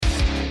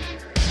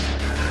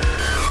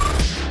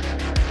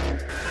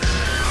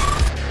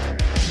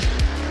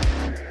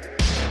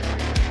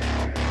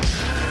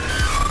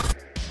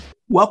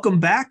Welcome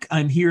back.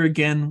 I'm here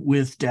again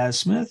with Daz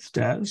Smith.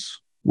 Daz,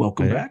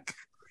 welcome Yeah, back.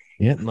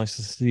 yeah, nice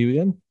to see you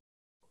again.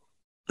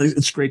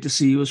 It's great to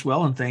see you as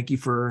well, and thank you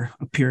for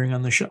appearing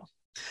on the show.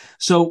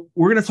 So,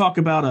 we're going to talk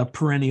about a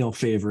perennial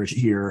favorite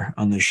here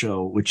on the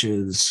show, which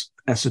is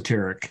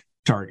esoteric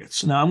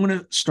targets. Now, I'm going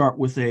to start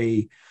with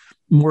a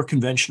more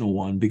conventional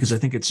one because I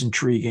think it's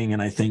intriguing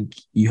and I think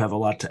you have a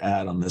lot to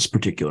add on this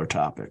particular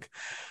topic.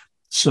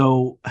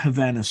 So,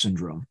 Havana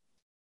syndrome,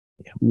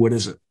 Yeah. what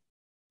is it?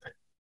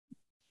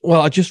 Well,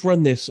 I just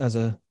run this as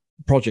a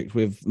project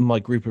with my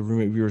group of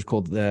remote viewers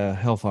called the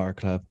Hellfire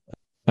Club,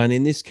 and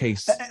in this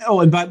case,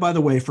 Oh, and by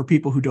the way, for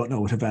people who don't know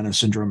what Havana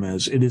syndrome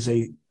is, it is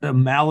a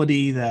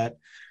malady that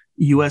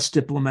U.S.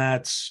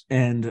 diplomats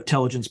and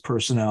intelligence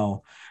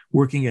personnel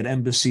working at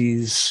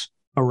embassies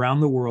around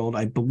the world,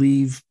 I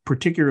believe,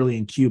 particularly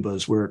in Cuba,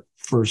 is where it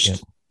yeah,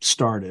 first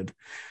started,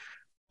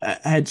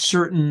 had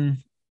certain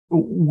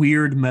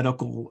weird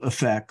medical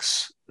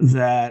effects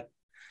that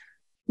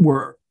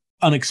were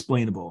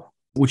unexplainable,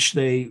 which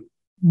they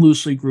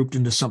loosely grouped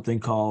into something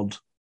called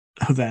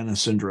Havana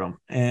syndrome.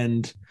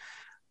 And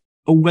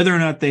whether or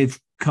not they've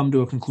come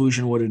to a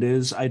conclusion what it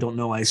is, I don't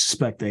know. I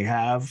suspect they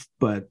have,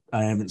 but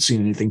I haven't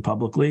seen anything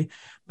publicly.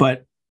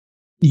 But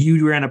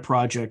you ran a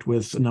project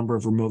with a number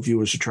of remote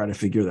viewers to try to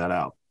figure that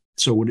out.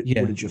 So what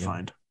yeah, did you yeah.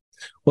 find?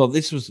 Well,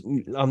 this was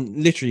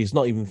literally it's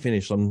not even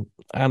finished. I'm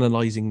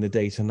analyzing the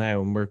data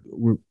now, and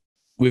we're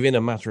within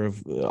a matter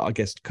of I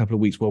guess a couple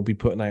of weeks. We'll be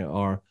putting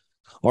out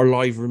our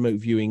live remote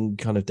viewing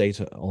kind of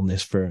data on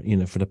this for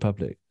for the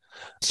public.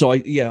 So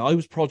I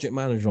was project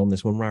manager on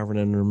this one rather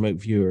than a remote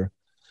viewer.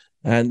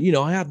 And,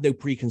 I had no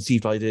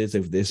preconceived ideas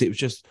of this. It was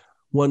just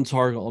one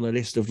target on a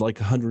list of like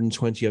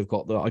 120 I've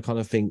got that I kind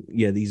of think,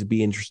 yeah, these would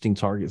be interesting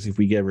targets if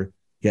we ever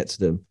get to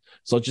them.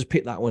 So I just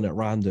picked that one at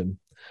random.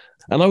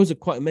 And I was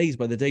quite amazed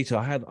by the data.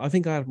 I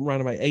think I had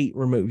around about 8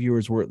 remote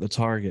viewers were at the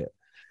target.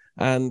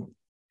 And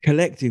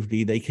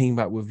collectively, they came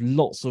back with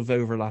lots of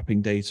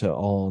overlapping data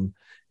on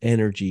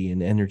energy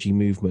and energy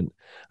movement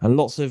and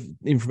lots of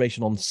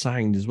information on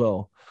sound as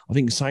well. I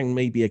think sound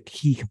may be a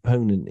key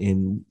component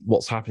in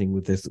what's happening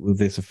with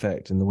this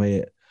effect and the way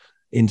it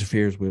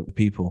interferes with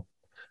people.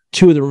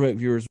 Two of the remote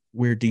viewers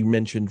weirdly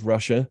mentioned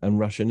Russia and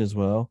Russian as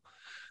well.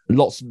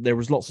 There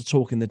was lots of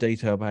talk in the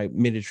data about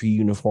military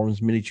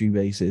uniforms, military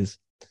bases,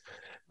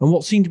 and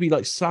what seemed to be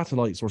like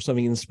satellites or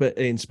something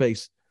in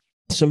space,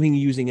 something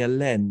using a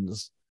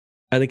lens.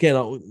 And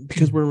again,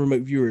 because we're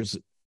remote viewers,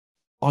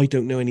 I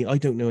don't know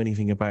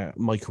anything about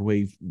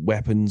microwave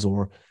weapons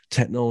or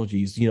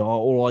technologies.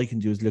 All I can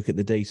do is look at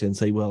the data and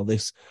say, well,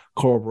 this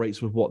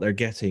corroborates with what they're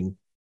getting.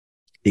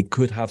 It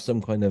could have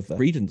some kind of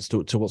credence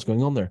to what's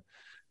going on there.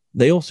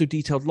 They also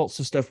detailed lots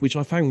of stuff which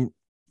I found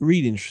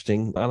really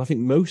interesting, and I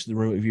think most of the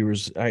remote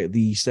viewers out of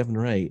the 7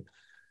 or 8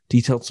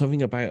 detailed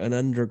something about an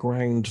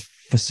underground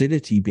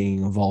facility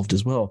being involved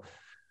as well.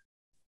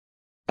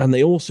 And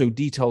they also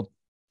detailed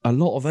a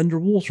lot of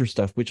underwater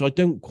stuff, which I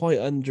don't quite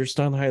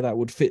understand how that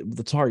would fit with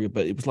the target,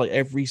 but it was like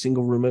every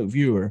single remote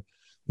viewer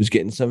was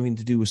getting something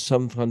to do with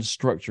some kind of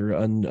structure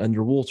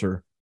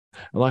underwater.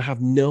 And I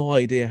have no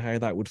idea how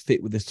that would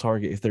fit with this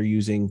target if they're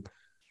using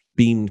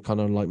beamed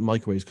kind of like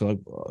microwaves, because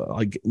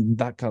I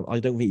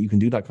don't think you can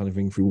do that kind of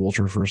thing through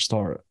water for a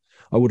start.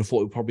 I would have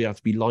thought it would probably have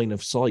to be line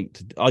of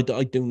sight. I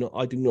do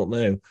not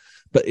know,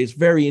 but it's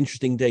very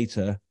interesting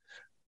data,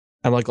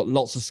 and I got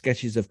lots of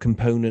sketches of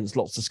components,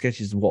 lots of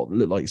sketches of what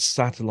look like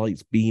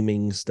satellites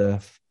beaming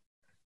stuff.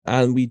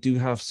 And we do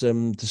have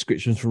some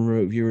descriptions from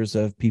remote viewers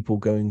of people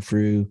going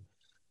through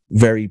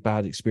very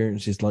bad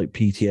experiences like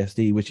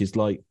PTSD, which is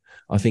like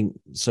I think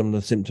some of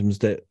the symptoms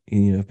that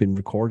have been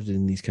recorded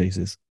in these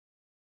cases.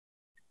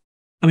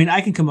 I mean,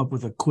 I can come up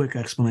with a quick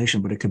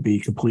explanation, but it could be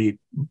complete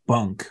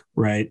bunk,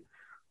 right?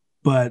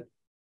 But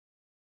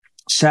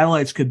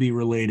satellites could be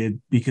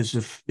related because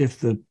if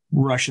the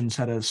Russians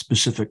had a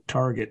specific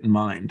target in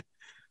mind,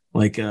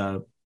 like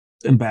a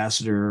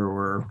ambassador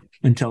or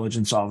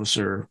intelligence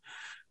officer,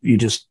 you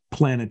just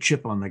plant a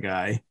chip on the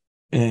guy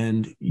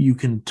and you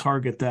can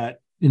target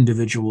that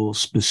individual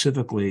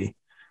specifically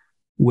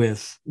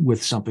with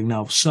something.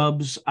 Now,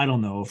 subs, I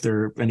don't know if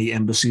there are any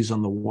embassies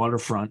on the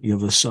waterfront. You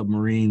have a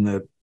submarine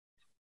that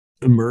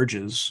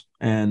emerges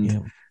and Yeah.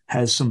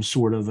 has some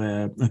sort of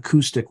a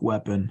acoustic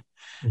weapon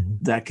Mm-hmm.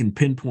 that can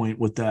pinpoint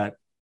what that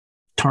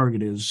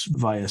target is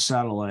via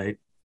satellite.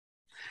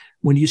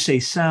 When you say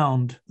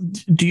sound,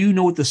 do you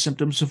know what the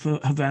symptoms of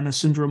Havana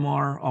syndrome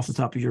are off the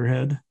top of your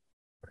head?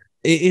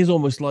 It is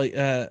almost like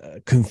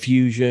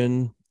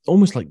confusion,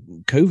 almost like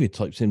COVID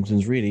type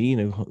symptoms,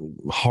 really.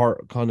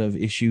 Heart kind of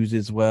issues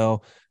as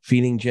well,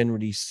 feeling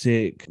generally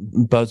sick,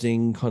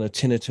 buzzing, kind of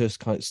tinnitus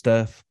kind of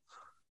stuff.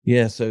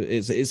 Yeah, so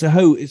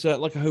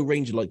like a whole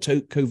range of like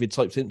COVID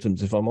type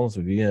symptoms. If I'm honest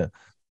with you, yeah,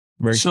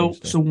 very strange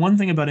So stuff. one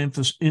thing about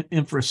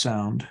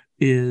infrasound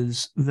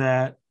is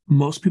that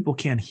most people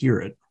can't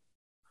hear it,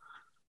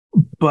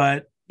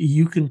 but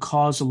you can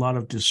cause a lot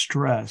of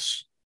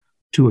distress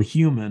to a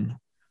human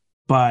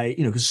by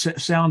because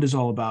sound is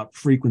all about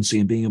frequency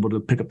and being able to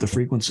pick up the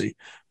frequency,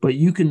 but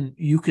you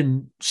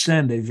can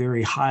send a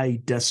very high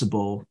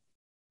decibel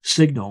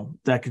signal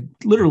that could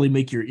literally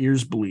make your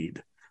ears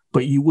bleed,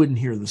 but you wouldn't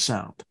hear the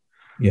sound.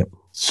 Yep.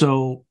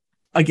 So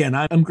again,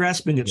 I'm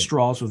grasping at Yep.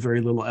 straws with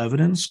very little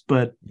evidence,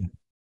 but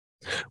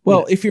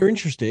well, if you're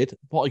interested,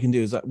 what I can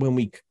do is that when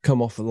we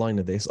come off the line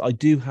of this, I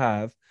do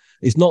have,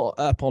 it's not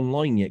up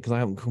online yet because I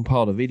haven't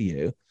compiled a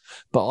video,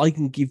 but I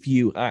can give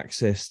you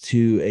access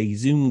to a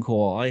Zoom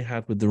call I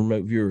had with the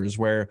remote viewers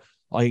where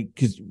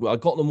because I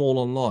got them all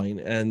online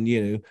and,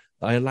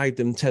 I allowed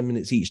them 10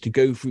 minutes each to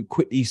go through,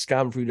 quickly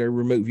scan through their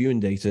remote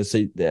viewing data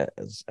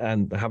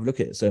and have a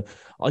look at it. So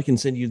I can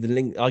send you the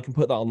link. I can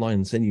put that online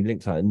and send you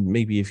links to that. And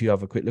maybe if you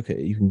have a quick look at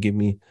it, you can give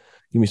me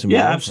some.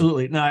 yeah,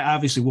 absolutely. No, I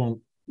obviously won't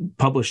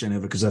publish any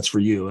of it because that's for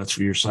you. That's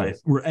for your site.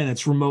 Yes. And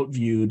it's remote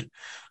viewed,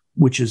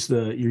 which is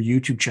your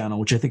YouTube channel,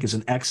 which I think is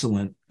an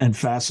excellent and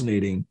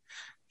fascinating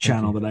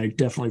channel that I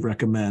definitely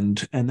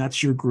recommend. And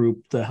that's your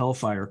group, the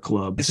Hellfire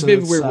Club. It's a bit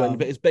of a weird one,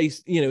 but it's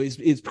based,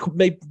 it's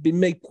been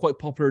made quite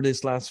popular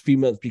this last few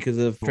months because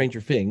of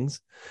Stranger Things.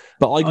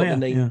 But I got the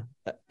name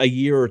a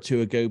year or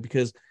two ago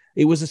because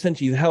it was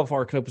essentially the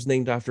Hellfire Club was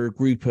named after a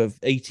group of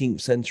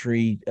 18th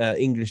century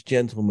English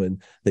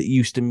gentlemen that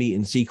used to meet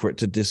in secret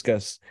to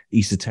discuss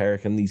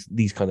esoteric and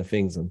these kind of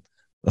things. And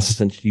that's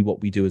essentially what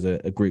we do as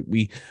a group.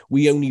 We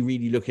only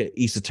really look at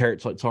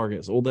esoteric type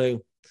targets, although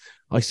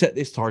I set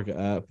this target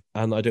up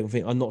and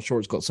I'm not sure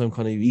it's got some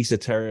kind of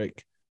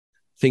esoteric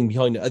thing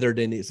behind it other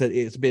than it's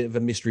a bit of a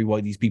mystery why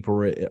these people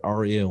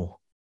are ill.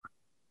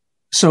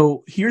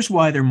 So here's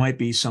why there might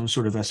be some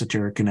sort of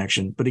esoteric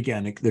connection. But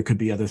again, there could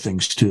be other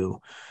things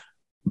too.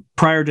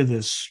 Prior to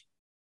this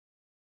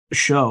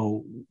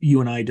show,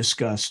 you and I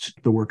discussed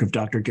the work of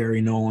Dr.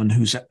 Gary Nolan,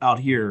 who's out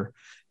here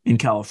in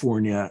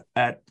California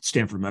at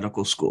Stanford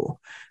Medical School.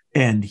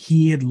 And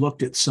he had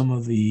looked at some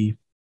of the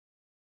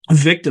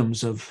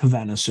victims of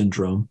Havana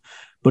syndrome,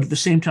 but at the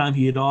same time,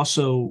 he had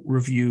also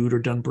reviewed or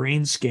done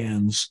brain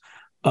scans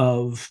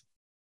of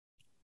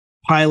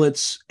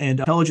pilots and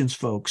intelligence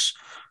folks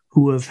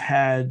who have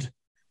had,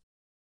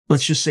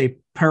 let's just say,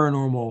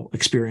 paranormal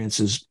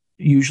experiences,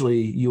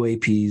 usually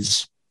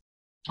UAPs,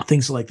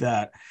 things like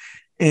that.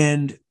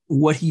 And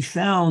what he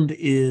found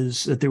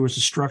is that there was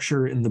a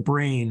structure in the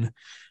brain,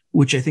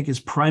 which I think is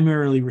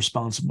primarily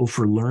responsible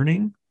for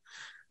learning,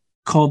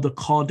 called the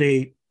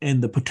caudate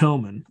and the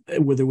putamen,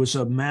 where there was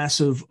a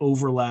massive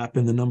overlap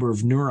in the number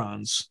of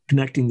neurons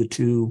connecting the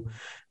two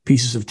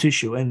pieces of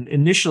tissue. And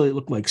initially it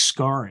looked like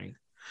scarring.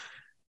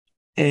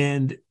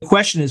 And the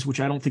question is, which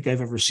I don't think I've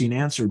ever seen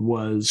answered,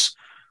 was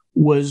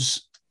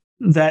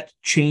that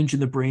change in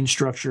the brain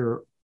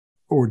structure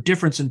or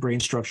difference in brain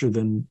structure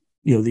than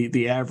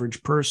the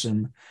average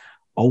person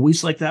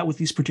always like that with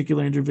these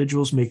particular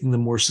individuals, making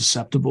them more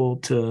susceptible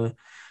to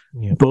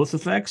both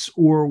effects,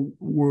 or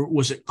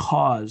was it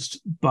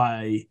caused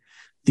by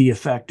the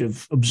effect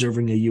of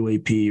observing a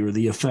UAP or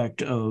the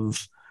effect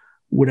of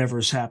whatever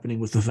is happening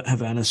with the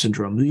Havana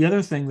syndrome? The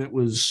other thing that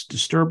was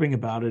disturbing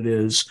about it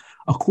is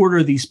a quarter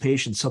of these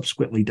patients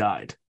subsequently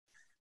died.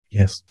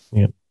 Yes.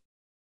 Yeah.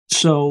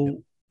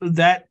 So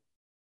that,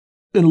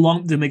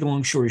 to make a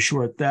long story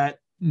short, that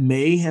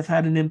may have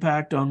had an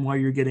impact on why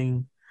you're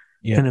getting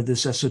kind of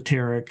this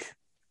esoteric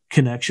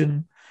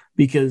connection,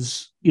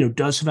 because,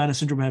 does Havana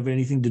syndrome have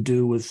anything to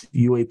do with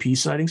UAP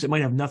sightings? It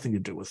might have nothing to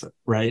do with it,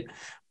 right?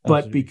 Absolutely.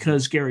 But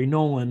because Gary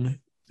Nolan,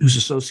 who's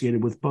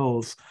associated with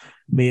both,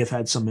 may have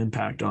had some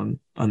impact on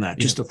that.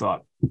 Just a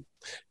thought.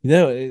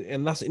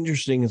 And that's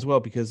interesting as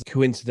well, because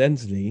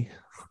coincidentally,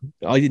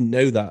 I didn't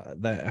know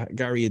that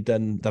Gary had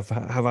done the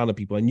Havana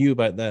people. I knew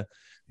about the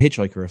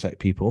Hitchhiker effect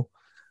people,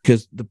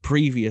 because the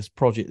previous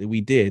project that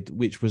we did,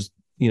 which was,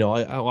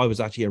 I was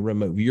actually a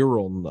remote viewer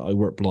on that I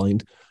worked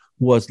blind,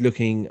 was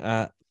looking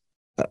at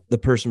the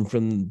person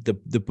from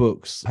the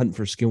books Hunt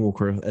for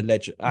Skinwalker,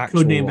 alleged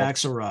codenamed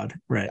Axelrod,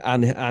 right?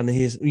 And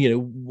his,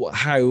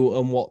 how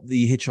and what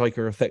the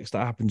Hitchhiker effects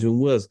that happened to him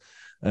was,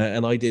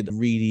 and I did a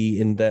really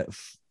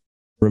in-depth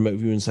remote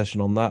viewing session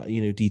on that,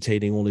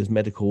 detailing all his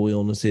medical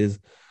illnesses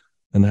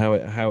and how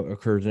it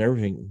occurred and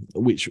everything,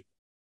 which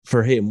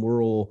for him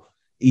were all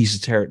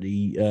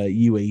esoterically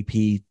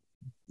UAP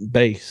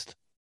based.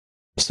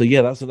 So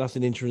that's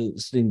an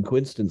interesting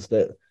coincidence.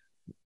 That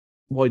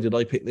why did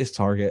I pick this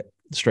target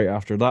straight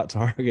after that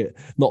target,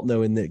 not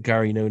knowing that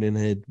Gary Nolan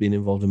had been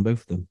involved in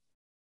both of them?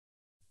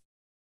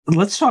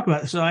 Let's talk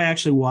about it. So I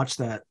actually watched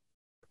that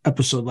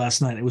episode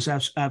last night. It was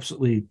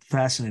absolutely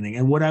fascinating.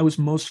 And what I was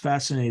most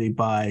fascinated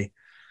by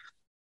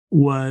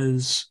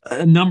was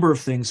a number of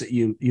things that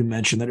you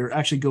mentioned that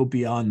actually go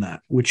beyond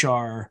that, which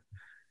are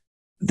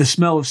the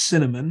smell of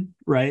cinnamon,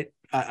 right?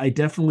 I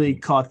definitely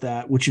caught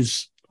that, which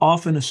is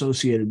often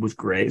associated with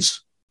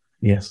grays.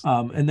 Yes.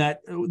 And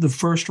that the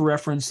first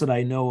reference that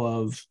I know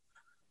of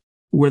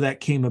where that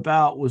came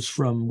about was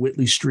from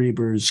Whitley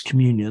Strieber's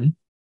Communion,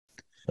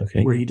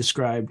 where he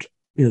described,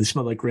 they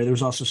smelled like gray. There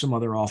was also some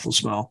other awful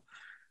smell.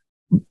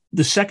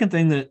 The second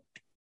thing that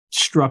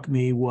struck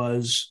me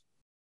was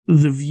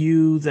the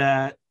view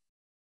that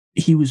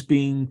he was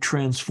being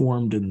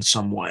transformed in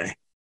some way.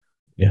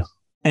 Yeah.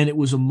 And it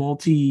was a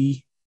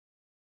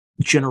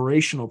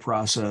multi-generational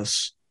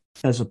process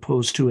as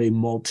opposed to a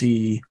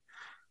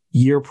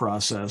multi-year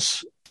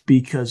process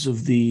because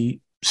of the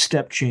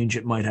step change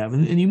it might have.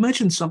 And you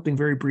mentioned something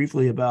very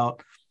briefly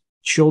about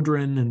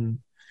children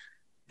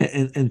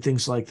and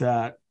things like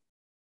that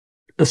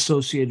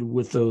associated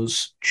with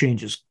those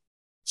changes.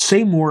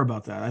 Say more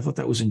about that. I thought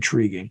that was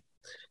intriguing.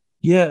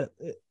 Yeah,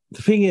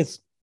 the thing is,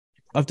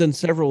 I've done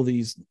several of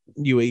these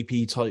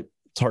UAP type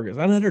targets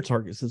and other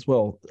targets as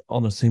well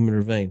on a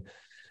similar vein.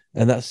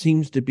 And that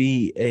seems to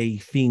be a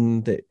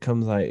theme that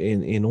comes out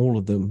in all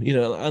of them. You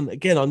know, and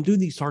again, I'm doing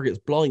these targets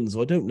blind,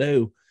 so I don't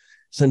know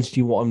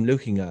essentially what I'm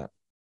looking at.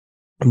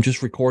 I'm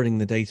just recording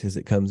the data as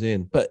it comes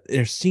in. But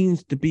there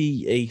seems to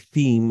be a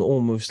theme,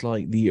 almost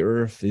like the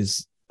Earth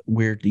is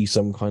weirdly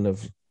some kind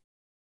of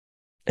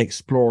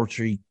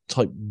exploratory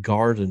type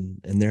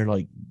garden, and they're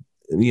like,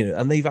 you know,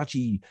 and they've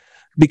actually,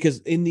 because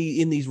in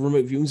these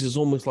remote viewings, it's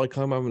almost like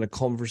I'm having a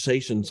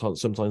conversation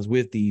sometimes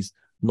with these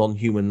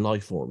non-human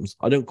life forms.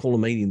 I don't call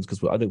them aliens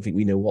because I don't think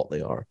we know what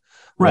they are.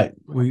 Right.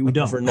 We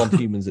don't. For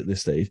non-humans at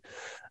this stage.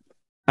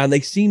 And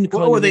they seem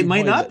kind or of, they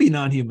might not be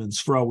non-humans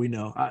for all we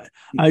know.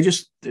 They're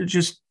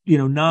just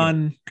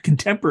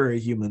non-contemporary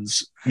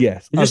humans.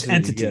 Yes, they're just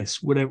entities.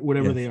 Yeah.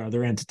 Whatever yes. they are,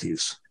 they're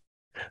entities.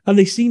 And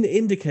they seem to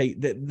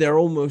indicate that they're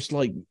almost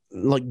like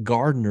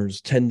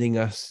gardeners tending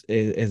us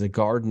as a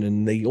garden,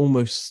 and they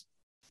almost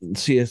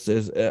see us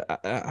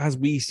as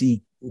we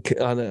see.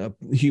 And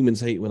humans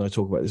hate when I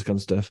talk about this kind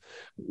of stuff.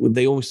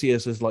 They always see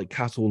us as like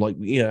cattle, like,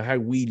 you know, how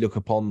we look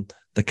upon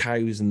the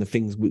cows and the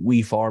things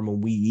we farm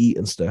and we eat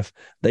and stuff.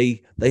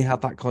 They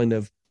have that kind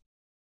of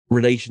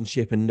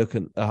relationship and look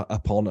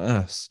upon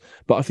us.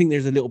 But I think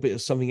there's a little bit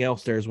of something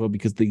else there as well,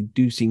 because they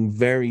do seem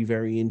very,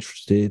 very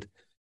interested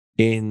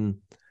in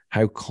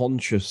how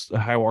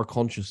our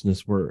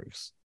consciousness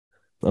works.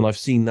 And I've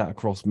seen that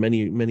across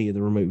many of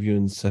the remote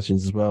viewing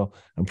sessions as well,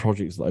 and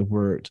projects that I've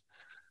worked.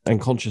 And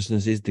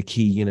consciousness is the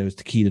key, you know, is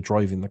the key to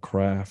driving the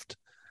craft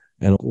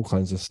and all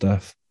kinds of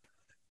stuff.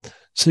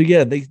 So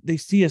yeah, they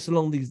see us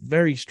along these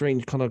very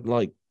strange kind of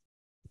like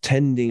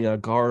tending a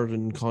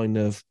garden kind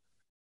of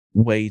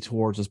way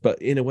towards us,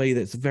 but in a way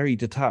that's very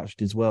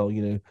detached as well,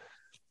 you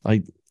know.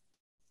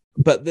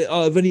 But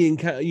I've only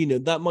encountered, you know,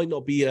 that might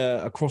not be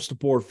across the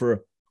board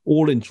for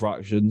all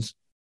interactions.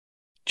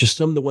 Just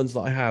some of the ones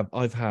that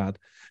I've had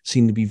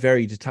seem to be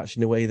very detached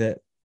in a way that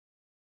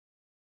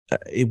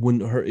it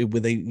wouldn't hurt it.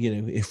 Would they, you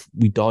know, if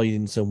we died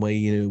in some way,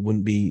 you know, it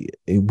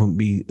wouldn't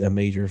be a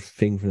major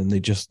thing for them. They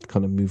just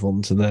kind of move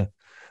on to the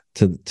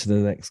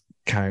next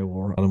cow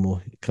or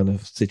animal kind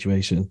of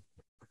situation.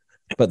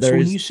 But there so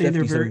when is you say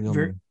they're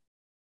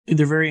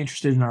they're very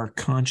interested in our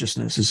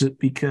consciousness, is it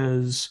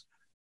because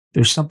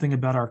there's something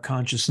about our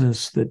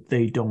consciousness that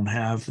they don't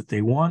have that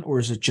they want, or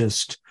is it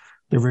just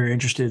they're very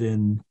interested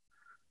in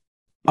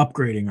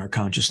upgrading our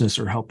consciousness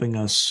or helping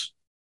us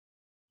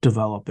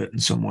develop it in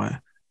some way?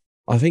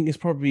 I think it's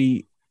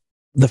probably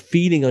the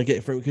feeling I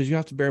get from it, because you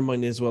have to bear in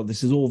mind as well,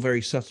 this is all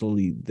very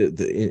subtly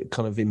it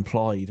kind of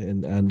implied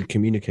and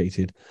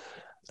communicated.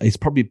 It's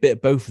probably a bit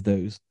of both of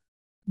those.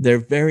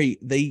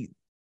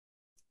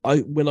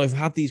 When I've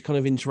had these kind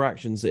of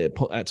interactions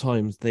at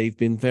times, they've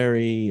been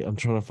very, I'm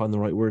trying to find the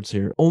right words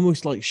here,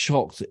 almost like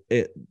shocked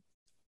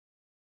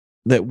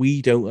that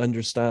we don't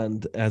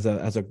understand as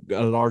a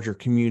larger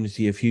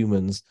community of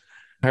humans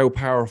how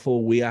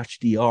powerful we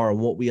actually are and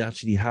what we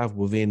actually have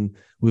within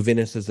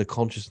us as a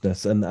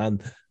consciousness, and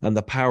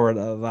the power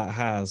that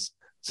has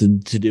to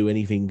do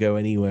anything, go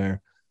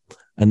anywhere.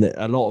 And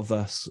that a lot of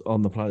us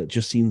on the planet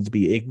just seems to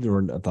be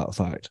ignorant of that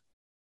fact.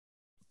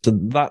 So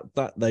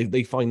that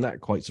they find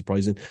that quite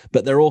surprising,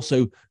 but they're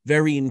also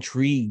very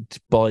intrigued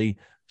by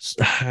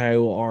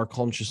how our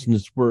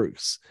consciousness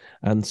works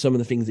and some of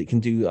the things it can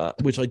do,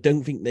 which I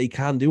don't think they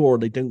can do, or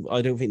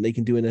I don't think they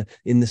can do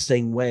in the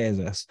same way as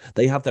us.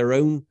 They have their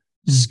own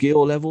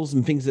skill levels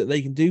and things that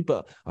they can do,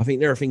 but I think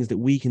there are things that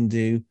we can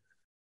do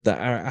that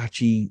are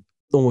actually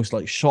almost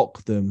like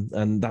shock them,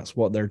 and that's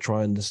what they're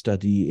trying to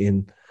study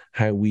in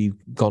how we've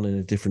gone in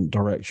a different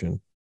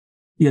direction.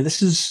 Yeah,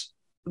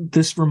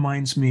 this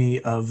reminds me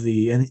of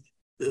and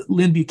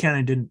Lynn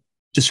Buchanan didn't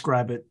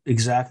describe it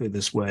exactly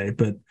this way,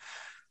 but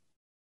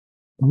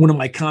one of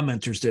my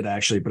commenters did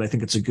actually, but I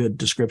think it's a good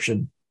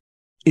description,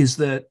 is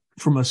that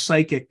from a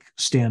psychic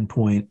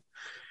standpoint,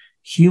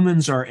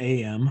 humans are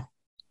AM,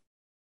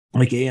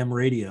 like AM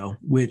radio,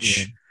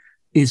 which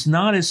is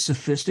not as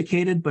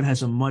sophisticated, but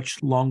has a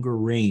much longer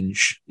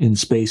range in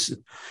space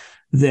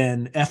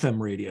than FM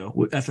radio.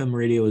 FM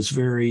radio is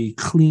very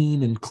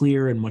clean and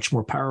clear and much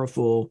more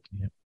powerful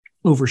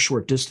over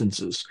short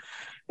distances.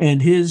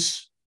 And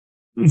his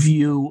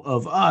view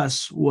of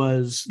us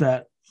was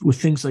that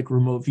with things like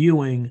remote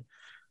viewing,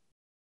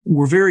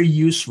 we're very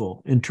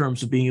useful in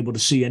terms of being able to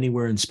see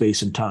anywhere in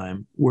space and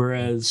time.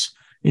 Whereas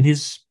in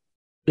his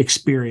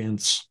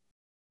experience,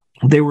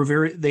 they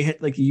had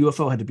like the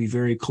UFO had to be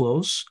very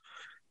close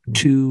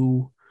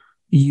to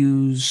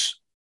use,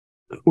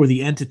 or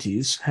the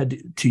entities had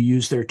to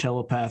use their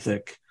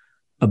telepathic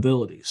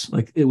abilities.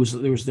 Like there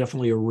was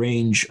definitely a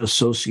range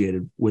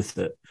associated with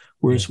it.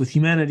 Whereas with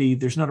humanity,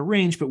 there's not a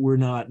range, but we're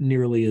not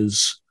nearly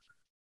as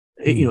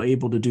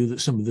able to do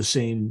some of the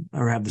same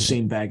or have the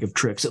same bag of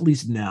tricks, at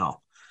least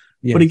now.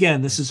 But Yes.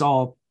 again, this is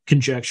all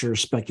conjecture,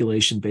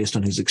 speculation based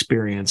on his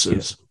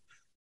experiences. Yeah.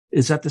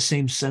 Is that the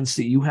same sense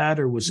that you had,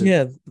 or was it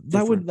Yeah,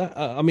 different?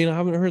 I mean, I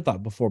haven't heard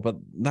that before, but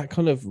that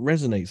kind of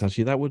resonates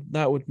actually.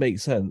 That would make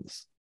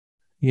sense.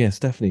 Yes,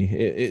 definitely.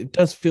 It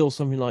does feel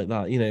something like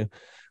that.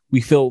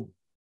 We feel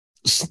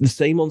the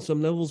same on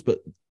some levels, but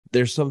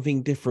there's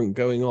something different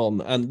going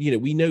on. And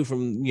we know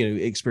from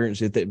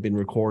experiences that have been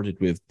recorded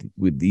with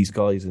these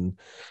guys and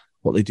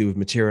what they do with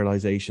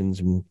materializations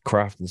and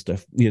craft and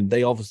stuff.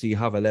 They obviously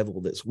have a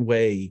level that's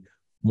way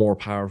more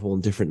powerful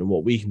and different than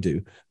what we can do.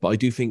 But I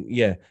do think,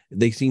 yeah,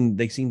 they seem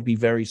to be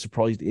very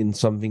surprised in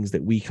some things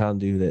that we can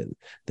do that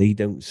they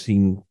don't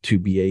seem to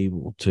be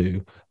able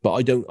to.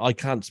 But I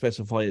can't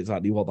specify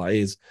exactly what that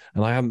is,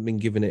 and I haven't been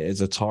given it as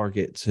a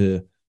target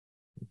to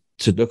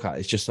look at.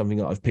 It's just something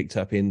that I've picked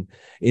up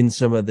in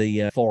some of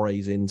the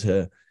forays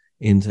into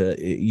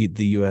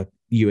the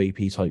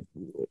UAP type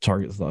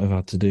targets that I've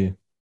had to do.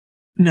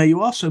 Now,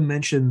 you also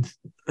mentioned,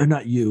 or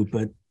not you,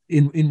 but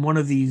in one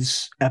of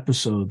these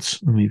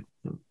episodes, I mean,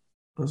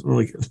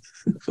 like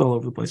it's all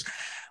over the place.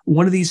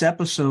 One of these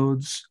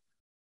episodes,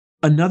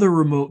 another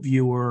remote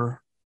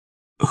viewer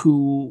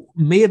who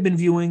may have been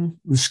viewing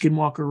the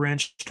Skinwalker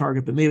Ranch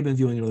target, but may have been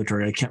viewing another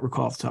target. I can't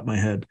recall off the top of my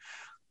head.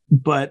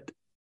 But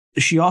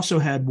she also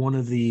had one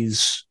of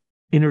these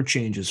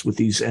interchanges with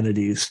these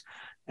entities,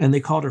 and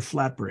they called her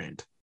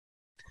flat-brained.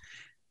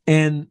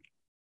 And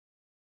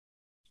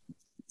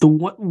the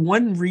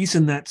one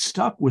reason that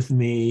stuck with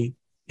me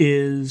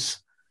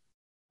is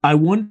I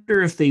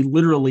wonder if they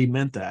literally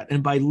meant that.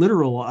 And by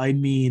literal, I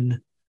mean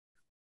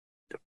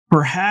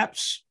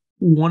perhaps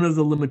one of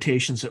the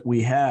limitations that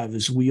we have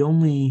is we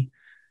only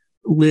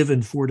live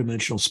in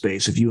four-dimensional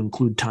space if you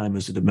include time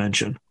as a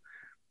dimension.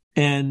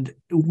 And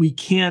we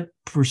can't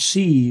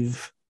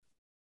perceive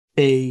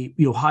a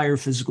higher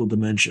physical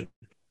dimension,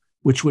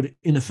 which would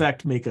in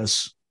effect make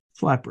us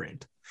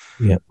flat-brained.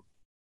 Yeah.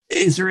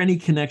 Is there any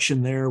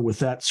connection there with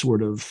that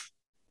sort of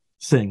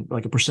thing,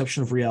 like a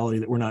perception of reality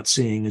that we're not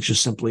seeing? It's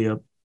just simply a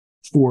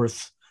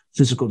fourth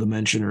physical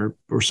dimension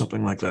or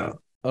something like that.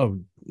 Oh,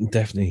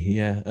 definitely,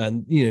 yeah.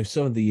 And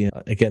some of the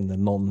again the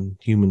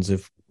non-humans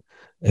have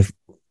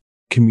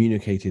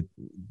communicated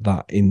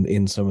that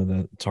in some of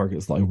the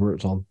targets that I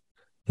worked on,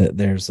 that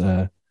there's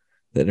a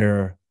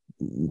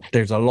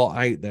lot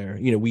out there.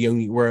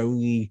 We're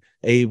only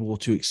able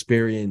to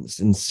experience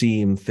and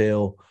see and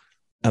feel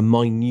a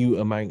minute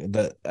amount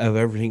of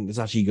everything that's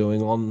actually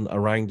going on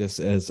around us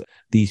as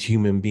these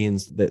human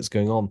beings that's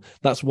going on.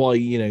 That's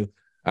why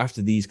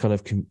after these kind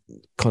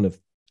of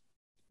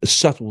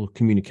subtle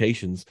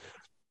communications,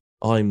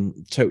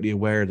 I'm totally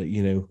aware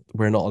that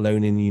we're not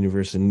alone in the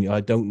universe, and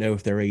I don't know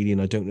if they're alien.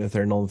 I don't know if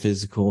they're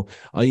non-physical.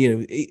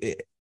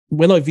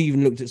 When I've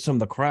even looked at some of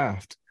the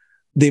craft,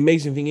 the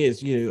amazing thing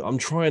is, I'm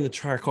trying to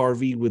track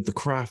RV with the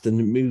craft and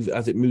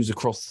it moves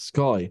across the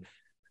sky,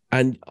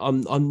 and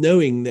I'm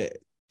knowing that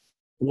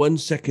 1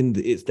 second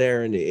it's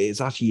there and it's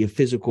actually a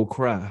physical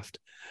craft,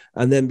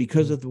 and then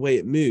because of the way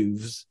it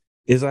moves,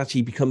 it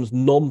actually becomes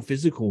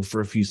non-physical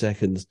for a few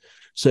seconds.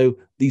 So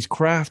these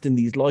craft and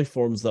these life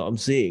forms that I'm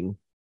seeing,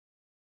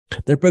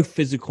 they're both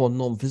physical and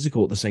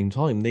non-physical at the same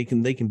time. They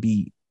can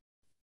be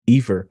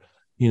either,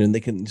 and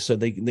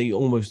they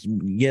almost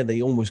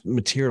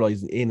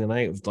materialize in and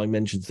out of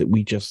dimensions that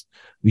we just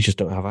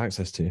don't have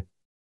access to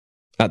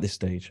at this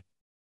stage.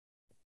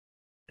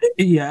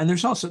 Yeah, and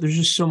there's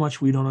just so much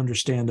we don't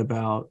understand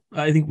about.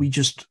 I think we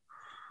just,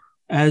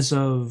 as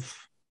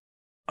of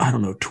I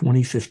don't know,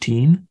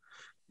 2015,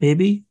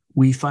 maybe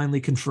we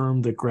finally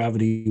confirmed that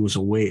gravity was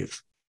a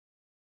wave,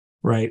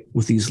 right?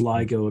 With these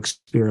LIGO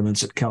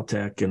experiments at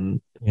Caltech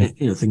and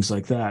things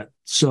like that.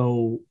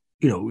 So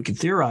we can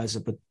theorize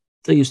it, but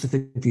they used to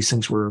think these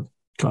things were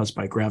caused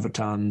by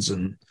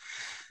gravitons,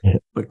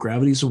 but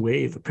gravity's a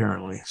wave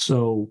apparently.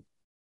 So,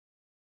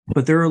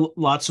 but there are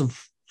lots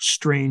of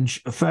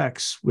strange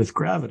effects with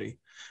gravity.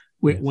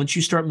 Once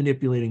you start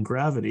manipulating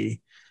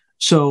gravity,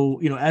 so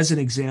as an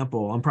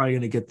example, I'm probably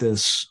going to get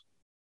this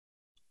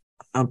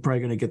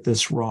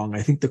wrong.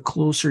 I think the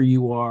closer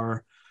you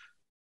are,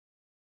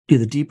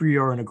 the deeper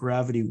you are in a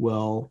gravity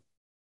well,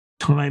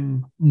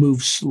 time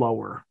moves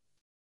slower.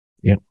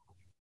 Yeah.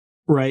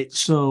 Right.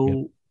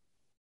 So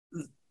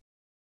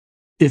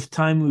if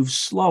time moves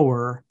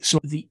slower, so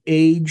the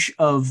age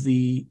of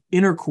the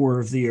inner core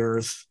of the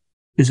Earth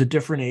is a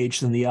different age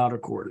than the outer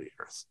core of the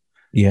Earth.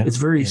 Yeah. It's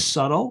very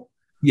subtle.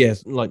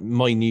 Yes, like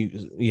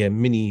minute,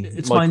 mini.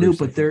 It's minute,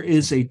 but there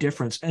is a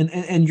difference.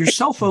 And your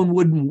cell phone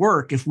wouldn't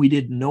work if we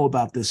didn't know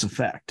about this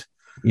effect.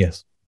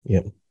 Yes. Yeah.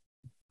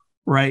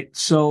 Right.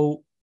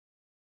 So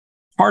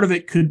part of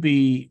it could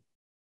be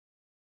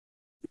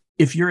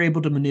if you're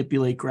able to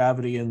manipulate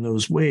gravity in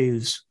those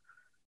ways,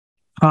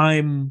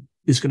 time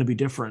is going to be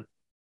different.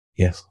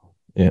 Yes.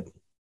 Yeah.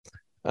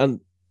 And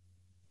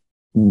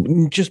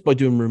just by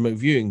doing remote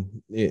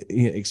viewing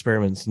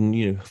experiments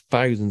and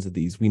thousands of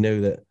these, we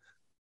know that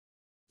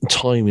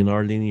time in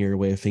our linear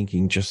way of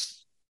thinking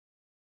just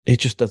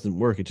doesn't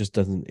work. It just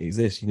doesn't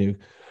exist.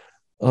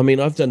 I mean,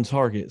 I've done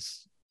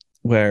targets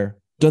where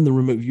done the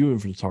remote viewing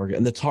for the target,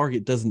 and the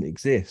target doesn't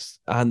exist,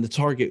 and the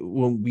target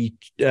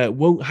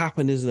won't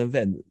happen as an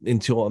event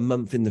until a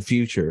month in the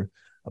future,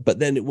 but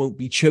then it won't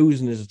be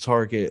chosen as a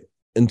target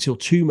until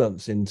 2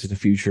 months into the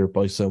future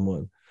by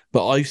someone.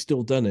 But I've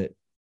still done it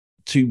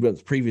 2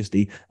 months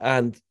previously,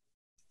 and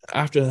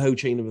after the whole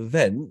chain of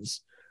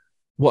events,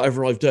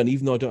 whatever I've done,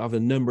 even though I don't have a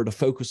number to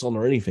focus on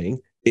or anything,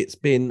 it's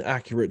been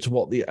accurate to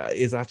what the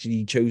is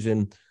actually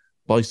chosen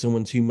by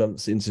someone 2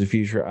 months into the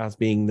future as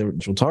being the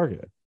original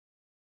target.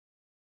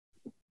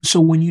 So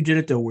when you did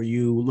it though, were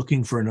you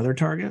looking for another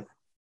target?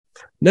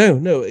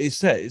 No, it's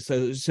set.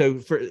 So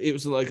for it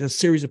was like a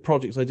series of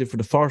projects I did for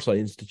the Farsight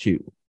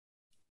Institute.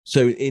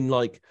 So in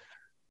like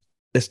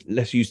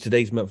let's use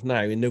today's month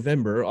now. In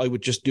November, I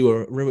would just do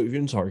a remote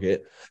viewing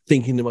target,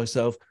 thinking to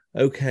myself,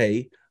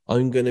 okay,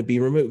 I'm going to be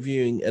remote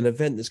viewing an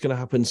event that's going to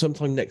happen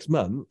sometime next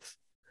month,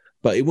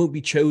 but it won't be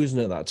chosen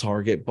at that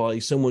target by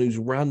someone who's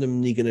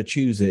randomly going to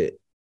choose it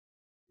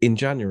in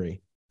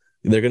January.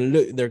 They're going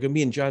to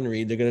be in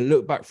January. They're going to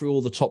look back through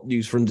all the top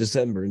news from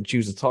December and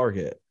choose a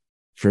target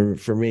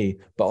for me.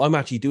 But I'm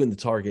actually doing the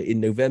target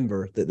in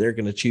November that they're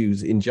going to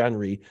choose in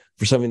January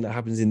for something that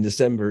happens in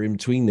December in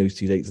between those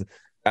 2 dates.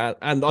 And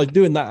I'm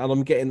doing that, and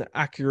I'm getting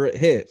accurate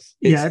hits.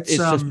 It's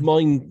just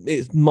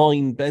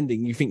mind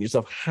bending. You think to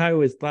yourself,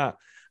 how is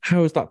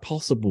that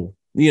possible?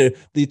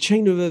 The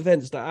chain of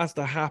events that has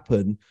to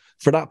happen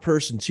for that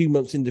person 2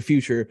 months in the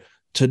future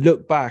to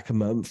look back a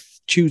month,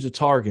 choose a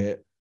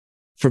target,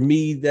 for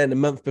me then a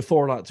month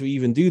before that to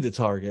even do the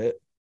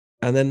target,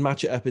 and then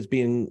match it up as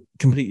being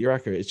completely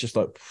accurate. It's just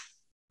like,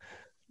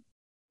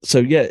 so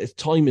yeah,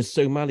 time is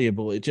so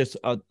malleable. It just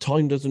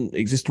time doesn't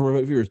exist in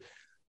remote viewers.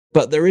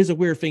 But there is a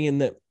weird thing in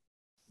that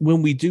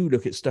when we do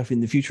look at stuff in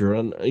the future,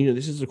 and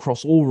this is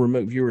across all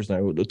remote viewers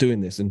now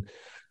doing this, and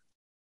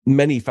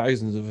many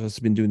thousands of us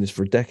have been doing this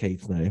for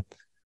decades now,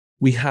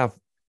 we have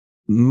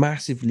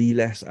massively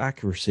less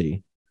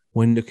accuracy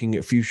when looking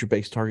at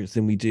future-based targets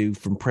than we do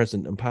from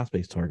present and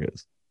past-based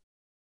targets.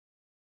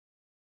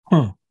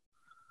 Huh.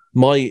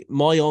 My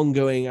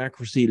ongoing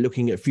accuracy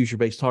looking at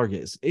future-based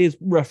targets is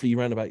roughly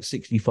around about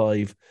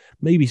 65,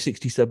 maybe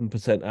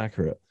 67%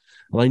 accurate.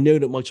 And I know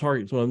that my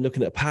targets when I'm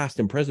looking at past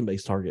and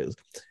present-based targets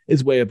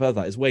is way above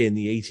that. It's way in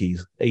the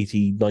 80s,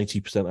 80,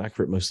 90%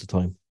 accurate most of the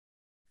time.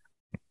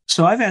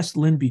 So I've asked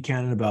Lynn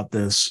Buchanan about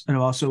this, and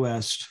I've also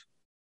asked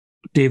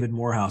David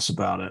Morehouse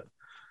about it.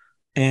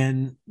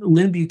 And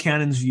Lynn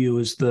Buchanan's view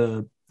is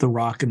the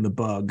rock and the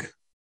bug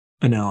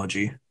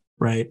analogy,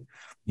 right?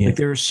 Yeah. Like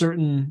there are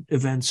certain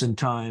events in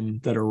time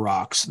that are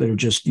rocks that are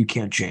just you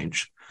can't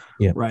change.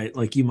 Yeah. Right.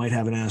 Like you might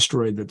have an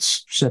asteroid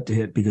that's set to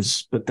hit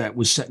but that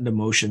was set into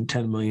motion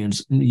 10 million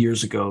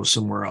years ago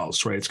somewhere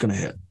else, right? It's going to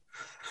hit.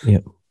 Yeah.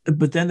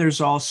 But then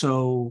there's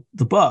also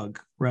the bug,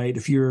 right?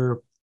 If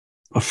you're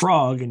a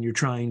frog and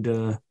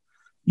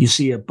you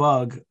see a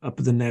bug up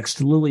at the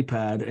next lily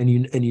pad and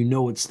you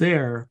know it's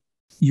there,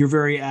 your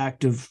very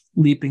act of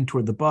leaping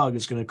toward the bug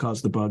is going to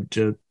cause the bug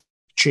to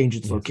change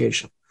its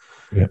location.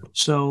 Yeah.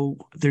 So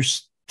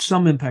there's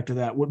some impact of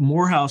that. What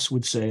Morehouse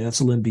would say, that's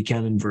a Lynn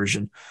Buchanan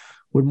version.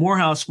 What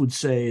Morehouse would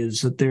say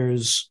is that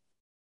there's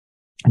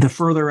the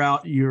further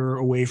out you're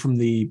away from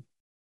you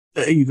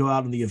go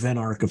out in the event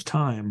arc of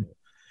time,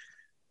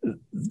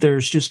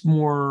 there's just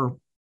more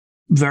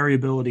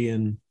variability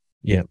in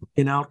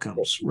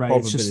outcomes, right?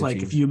 It's just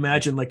like if you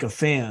imagine like a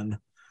fan,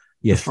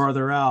 the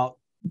farther out,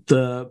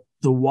 the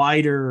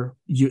wider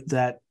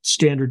that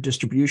standard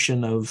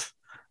distribution of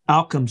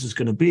outcomes is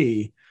going to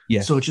be.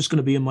 Yes. So it's just going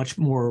to be a much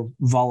more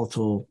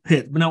volatile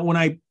hit. But now when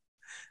I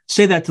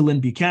say that to Lynn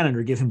Buchanan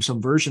or give him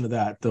some version of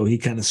that, though, he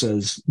kind of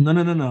says,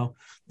 no.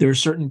 There are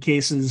certain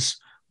cases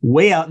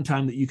way out in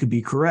time that you could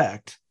be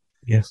correct.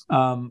 Yes.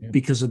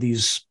 Because of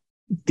these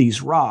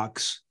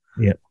rocks.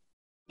 Yeah.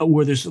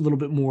 Where there's a little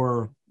bit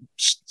more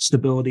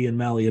stability and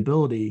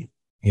malleability.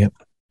 Yeah.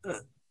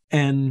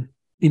 And,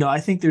 I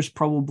think there's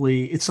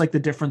probably, it's like the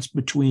difference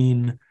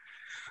between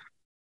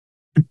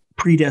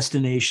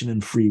predestination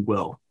and free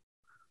will,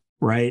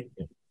 right?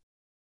 Yeah.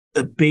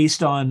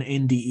 Based on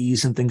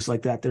NDEs and things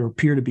like that, there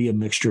appears to be a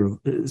mixture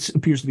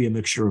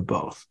of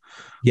both.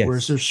 Yes.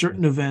 Whereas there's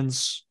certain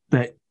events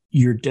that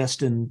you're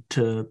destined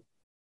to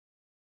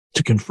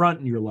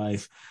confront in your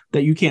life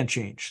that you can't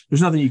change.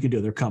 There's nothing you can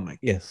do. They're coming.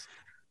 Yes.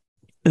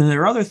 And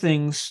there are other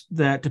things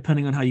that,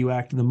 depending on how you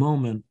act in the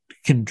moment,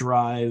 can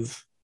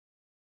drive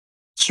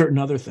certain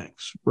other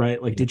things,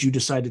 right? Like, did you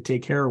decide to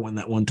take heroin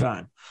that one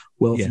time?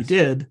 Well, if you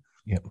did,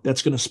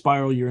 that's going to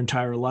spiral your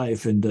entire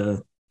life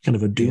into kind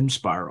of a doom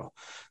spiral.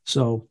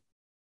 So,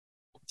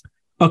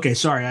 okay,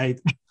 sorry.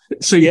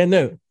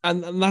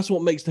 And that's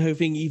what makes the whole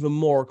thing even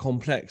more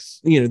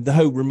complex. The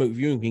whole remote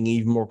viewing thing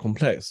even more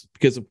complex,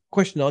 because a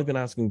question I've been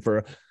asking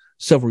for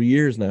several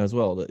years now as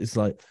well, that it's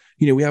like,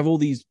 we have all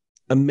these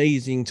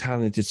amazing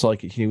talented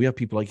psychics. We have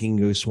people like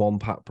Ingo Swan,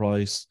 Pat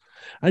Price,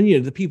 and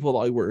the people that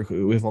I work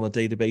with on a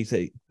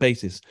database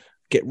basis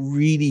get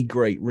really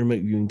great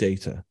remote viewing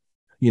data.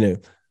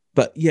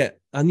 But Joseph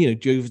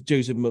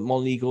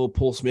McMoneagle,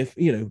 Paul Smith,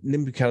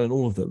 Lynn Buchanan,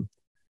 all of them.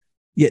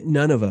 Yet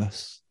none of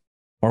us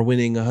are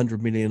winning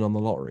 100 million on the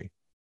lottery.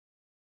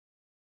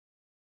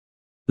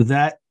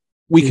 That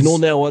We can all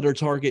nail other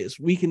targets.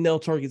 We can nail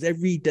targets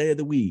every day of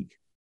the week.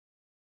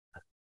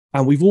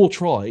 And we've all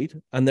tried,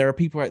 and there are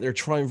people out there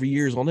trying for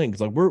years on end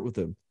because I work with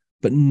them.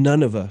 But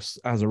none of us,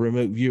 as a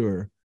remote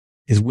viewer,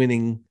 is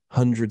winning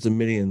hundreds of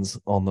millions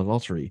on the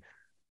lottery.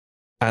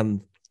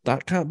 And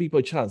that can't be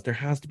by chance. There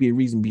has to be a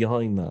reason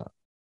behind that.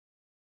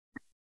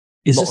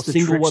 Is Not this a the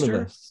single one of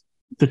trickster? us.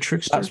 The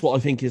trickster? That's what I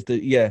think is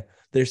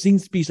there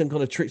seems to be some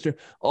kind of trickster.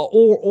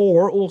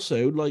 Or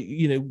also, like,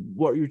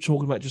 what you're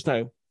talking about just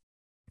now.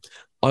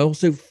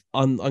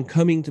 I'm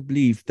coming to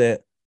believe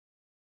that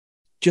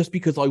just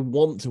because I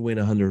want to win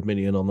 100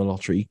 million on the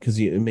lottery, because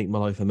it would make my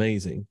life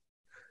amazing,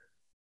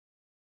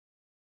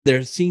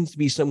 there seems to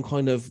be some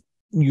kind of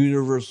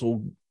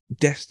universal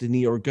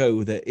destiny or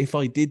go that if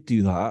I did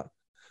do that,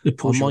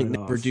 I might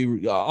never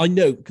do. I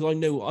know, because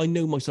I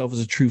know myself as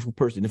a truthful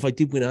person. If I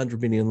did win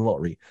 100 million in the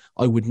lottery,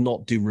 I would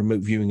not do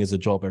remote viewing as a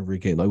job ever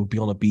again. I would be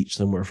on a beach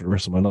somewhere for the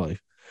rest of my life.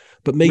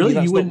 But maybe really?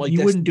 that's not my destiny.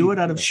 You wouldn't do it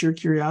out of sheer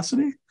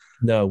curiosity?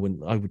 No,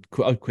 when I'd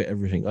quit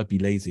everything. I'd be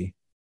lazy.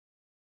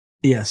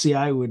 Yeah, see,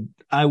 I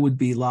would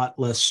be a lot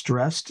less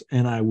stressed,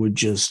 and I would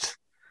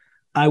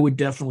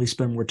definitely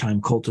spend more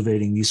time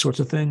cultivating these sorts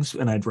of things,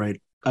 and I'd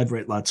write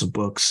lots of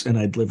books, and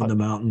I'd live in the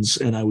mountains,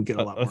 and I would get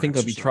a lot more. I think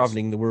exercise. I'd be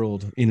traveling the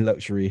world in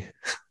luxury.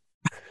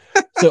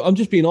 So I'm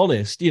just being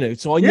honest,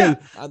 So I know,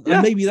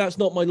 and maybe that's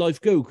not my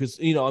life goal, because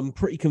I'm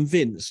pretty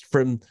convinced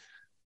from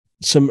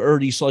some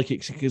early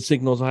psychic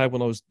signals I had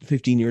when I was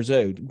 15 years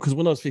old. Because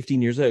when I was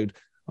 15 years old,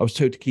 I was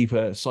told to keep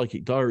a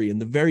psychic diary, and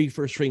the very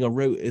first thing I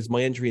wrote as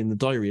my entry in the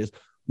diary is,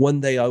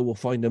 one day I will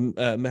find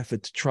a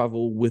method to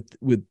travel with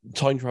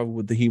time travel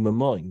with the human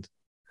mind.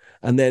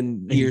 And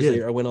then years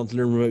later, I went on to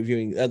learn remote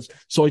viewing. And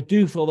so I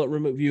do feel that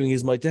remote viewing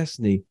is my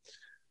destiny.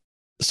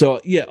 So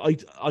yeah,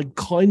 I'm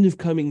kind of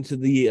coming to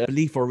the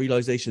belief or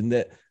realization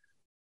that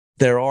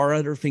there are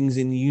other things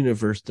in the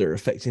universe that are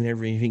affecting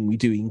everything we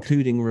do,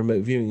 including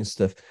remote viewing and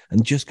stuff.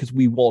 And just because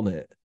we want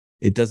it,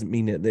 it doesn't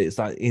mean that it's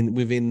that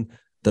within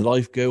the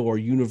life go or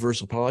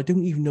universal plan. I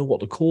don't even know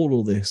what to call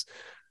all this.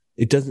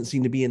 It doesn't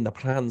seem to be in the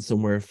plan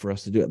somewhere for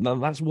us to do it.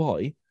 And that's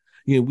why,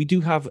 we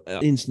do have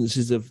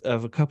instances of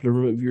a couple of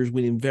remote viewers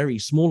winning very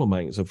small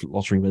amounts of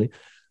lottery money.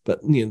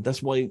 But,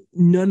 that's why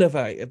none of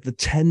the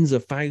tens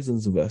of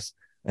thousands of us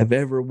have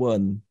ever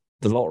won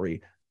the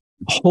lottery.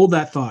 Hold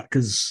that thought,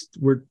 because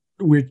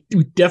we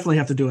definitely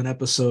have to do an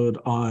episode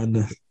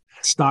on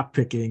stock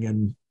picking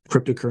and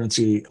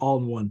cryptocurrency all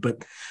in one.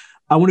 But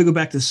I want to go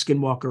back to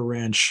Skinwalker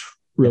Ranch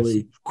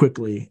really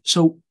quickly.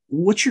 So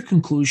what's your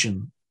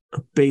conclusion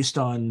based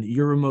on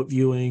your remote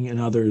viewing and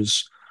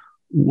others?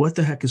 What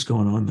the heck is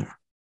going on there?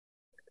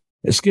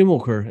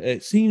 Skinwalker,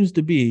 it seems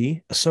to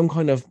be some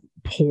kind of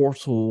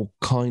portal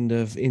kind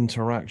of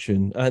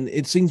interaction, and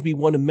it seems to be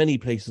one of many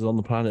places on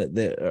the planet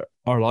that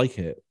are like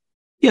it.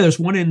 Yeah, there's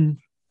one in,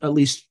 at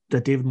least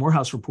that David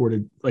Morehouse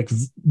reported, like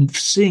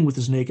seeing with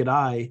his naked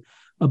eye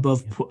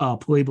above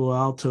Pueblo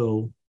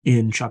Alto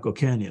in Chaco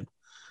Canyon.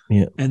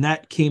 Yeah, and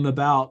that came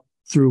about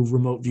through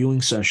remote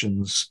viewing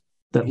sessions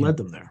that led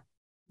them there.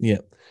 Yeah.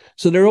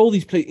 So there are all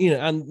these places,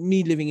 and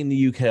me living in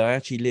the UK, I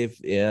actually live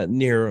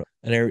near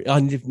an area. I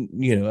live,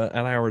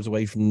 an hours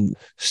away from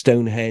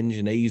Stonehenge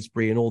and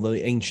Avesbury and all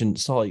the ancient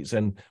sites,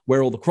 and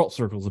where all the crop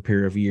circles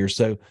appear every year.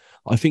 So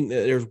I think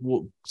that there's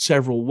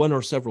one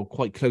or several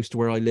quite close to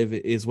where I live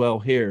as well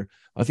here.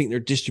 I think they're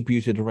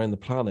distributed around the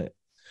planet.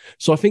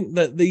 So I think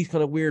that these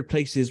kind of weird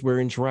places where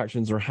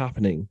interactions are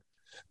happening,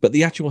 but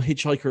the actual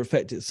hitchhiker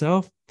effect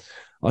itself,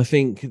 I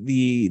think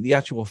the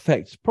actual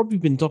effect has probably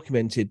been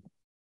documented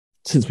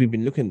since we've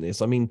been looking at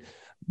this. I mean,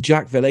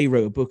 Jacques Vallée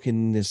wrote a book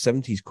in the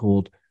 70s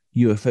called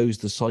UFOs,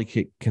 The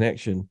Psychic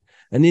Connection.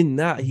 And in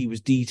that, he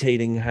was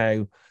detailing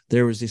how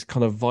there was this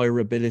kind of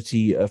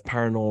variability of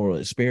paranormal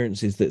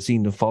experiences that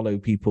seemed to follow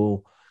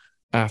people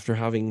after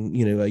having,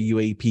 a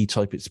UAP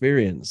type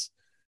experience.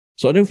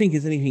 So I don't think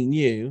it's anything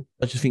new.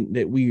 I just think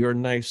that we are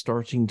now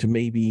starting to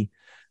maybe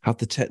have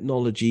the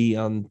technology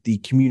and the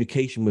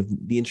communication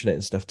with the internet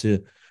and stuff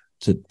to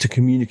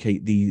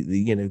communicate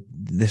the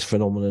this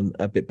phenomenon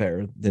a bit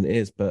better than it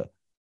is. But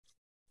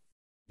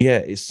yeah,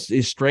 it's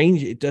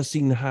strange. It does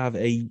seem to have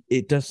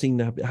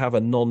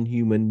a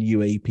non-human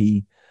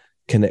UAP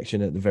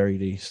connection at the very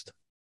least.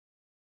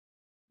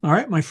 All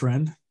right, my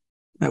friend,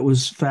 that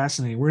was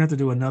fascinating. We're gonna have to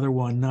do another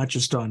one, not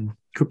just on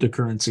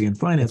cryptocurrency and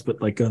finance,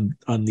 but like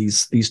on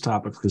these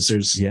topics, because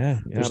there's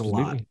a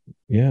lot.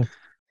 Yeah.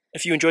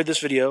 If you enjoyed this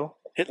video,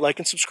 hit like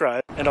and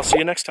subscribe, and I'll see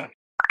you next time.